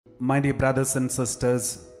My dear brothers and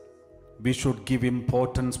sisters, we should give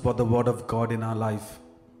importance for the word of God in our life.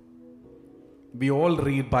 We all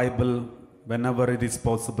read Bible whenever it is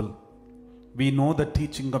possible. We know the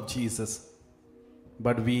teaching of Jesus,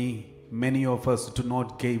 but many of us do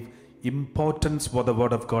not give importance for the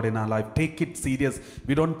word of God in our life. Take it serious.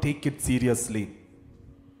 We don't take it seriously.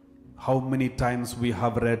 How many times we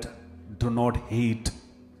have read, do not hate,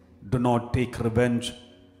 do not take revenge,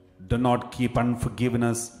 do not keep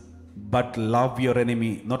unforgiveness, but love your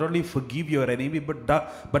enemy. Not only forgive your enemy,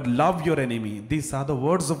 but love your enemy. These are the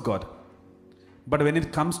words of God. But when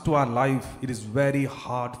it comes to our life, it is very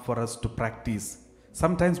hard for us to practice.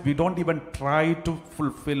 Sometimes we don't even try to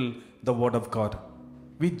fulfill the word of God.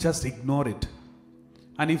 We just ignore it.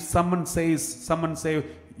 And if someone say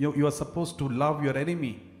you are supposed to love your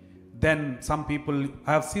enemy, then some people,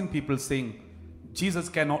 I have seen people saying, Jesus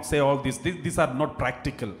cannot say all this. These are not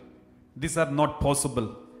practical. These are not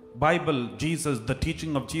possible. Bible, Jesus, the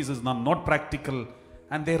teaching of Jesus are not practical,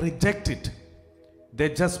 and they reject it. They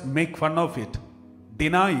just make fun of it,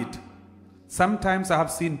 deny it. Sometimes I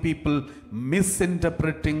have seen people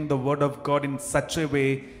misinterpreting the word of God in such a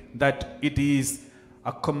way that it is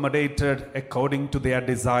accommodated according to their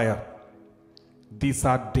desire. These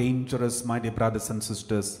are dangerous, my dear brothers and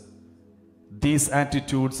sisters. These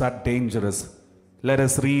attitudes are dangerous. Let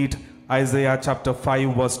us read Isaiah chapter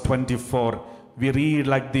 5 verse 24. We read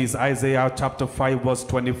like this, Isaiah chapter 5 verse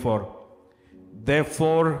 24.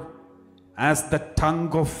 Therefore, as the tongue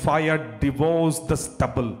of fire devours the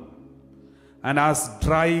stubble, and as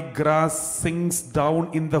dry grass sinks down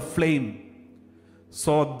in the flame,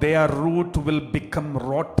 so their root will become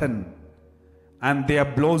rotten, and their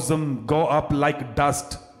blossom go up like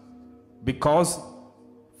dust, because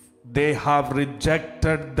they have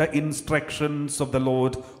rejected the instructions of the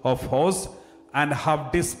Lord of hosts, and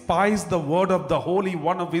have despised the word of the Holy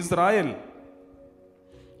One of Israel.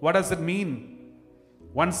 What does it mean?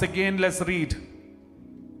 Once again, let's read.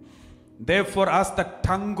 Therefore, as the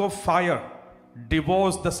tongue of fire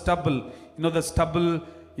devours the stubble. You know, the stubble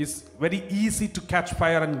is very easy to catch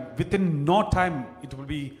fire, and within no time it will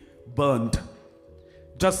be burned.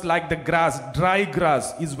 Just like the grass, dry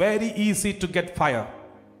grass is very easy to get fire.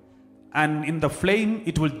 And in the flame,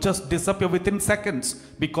 it will just disappear within seconds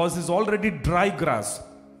because it's already dry grass.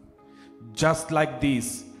 Just like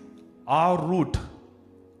this, our root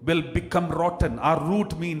will become rotten. Our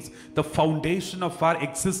root means the foundation of our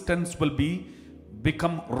existence will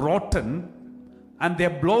become rotten, and their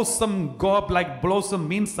blossom go up like blossom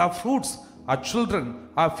means our fruits, our children,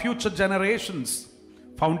 our future generations.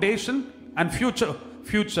 Foundation and future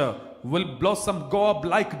will blossom, go up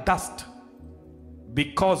like dust.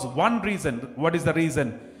 Because one reason, what is the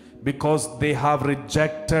reason? Because they have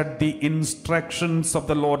rejected the instructions of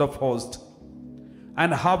the Lord of hosts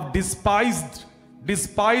and have despised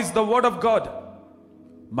the word of God.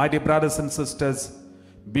 My dear brothers and sisters,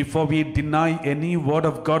 before we deny any word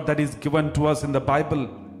of God that is given to us in the Bible,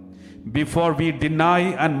 before we deny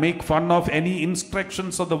and make fun of any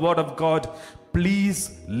instructions of the word of God,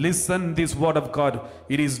 please listen this word of God.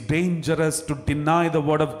 It is dangerous to deny the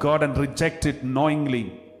word of God and reject it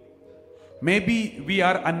knowingly. Maybe we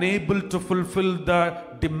are unable to fulfill the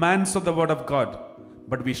demands of the word of God,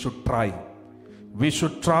 but we should try. We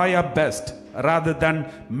should try our best rather than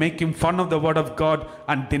making fun of the word of God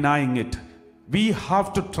and denying it. We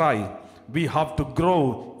have to try. We have to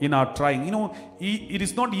grow in our trying. You know, it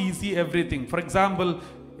is not easy everything. For example,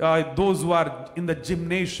 those who are in the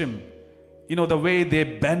gymnasium, you know, the way they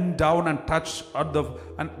bend down and touch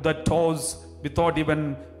the toes without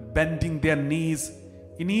even bending their knees.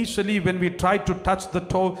 Initially, when we try to touch the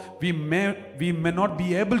toe, we may not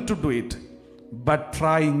be able to do it. But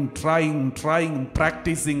trying,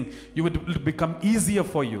 practicing, it will become easier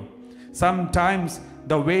for you. Sometimes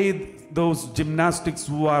the way those gymnastics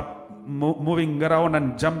who are moving around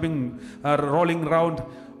and jumping, rolling around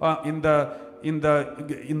in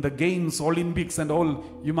the games, Olympics and all,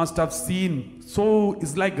 you must have seen. So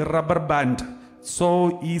it's like a rubber band,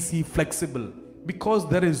 so easy, flexible, because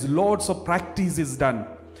there is lots of practice is done.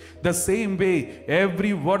 The same way,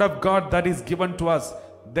 every word of God that is given to us,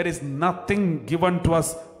 there is nothing given to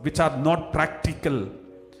us which are not practical,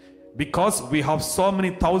 because we have so many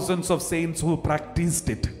thousands of saints who practiced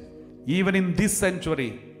it, even in this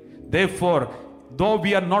century. Therefore, though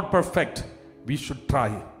we are not perfect, we should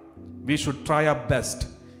try. We should try our best.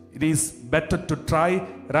 It is better to try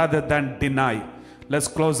rather than deny. Let's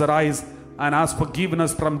close our eyes and ask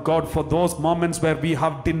forgiveness from God for those moments where we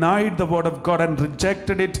have denied the word of God and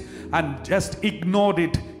rejected it and just ignored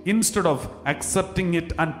it instead of accepting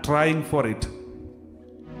it and trying for it.